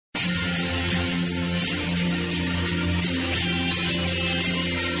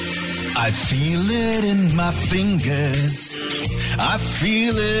I feel it in my fingers. I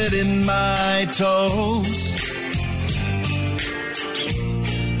feel it in my toes.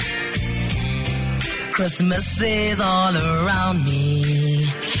 Christmas is all around me,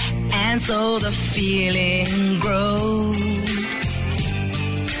 and so the feeling grows.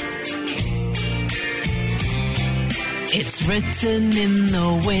 It's written in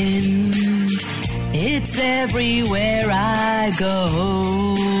the wind, it's everywhere I go.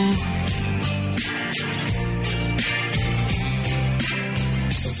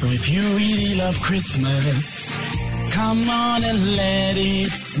 So if you really love Christmas, come on and let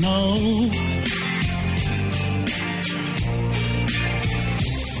it snow.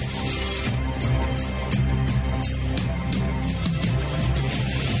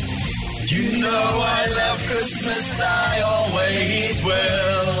 You know I love Christmas, I always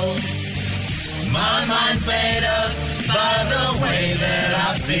will. My mind's made up by the way that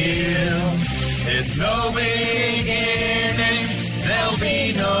I feel. There's no beginning, there'll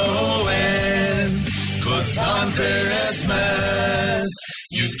be no end. 'Cause on Christmas,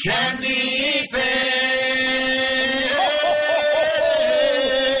 you can depend.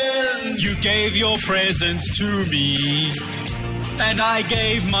 You gave your presents to me, and I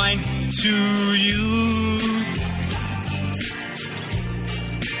gave mine to you.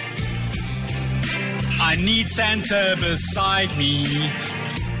 I need Santa beside me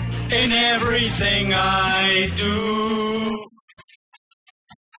in everything I do.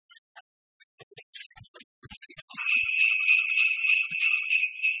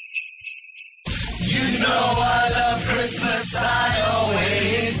 You know I love Christmas, I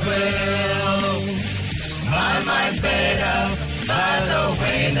always will. My mind's made up by the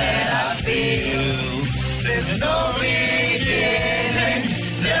way that I feel. There's no beginning,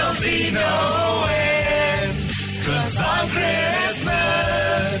 there'll be no end. 'Cause on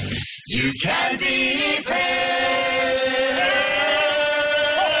Christmas, you can depend.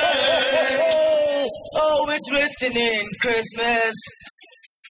 Oh, it's written in Christmas,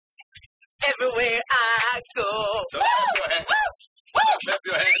 everywhere I go. Clap your hands. Clap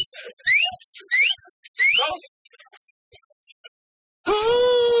your hands.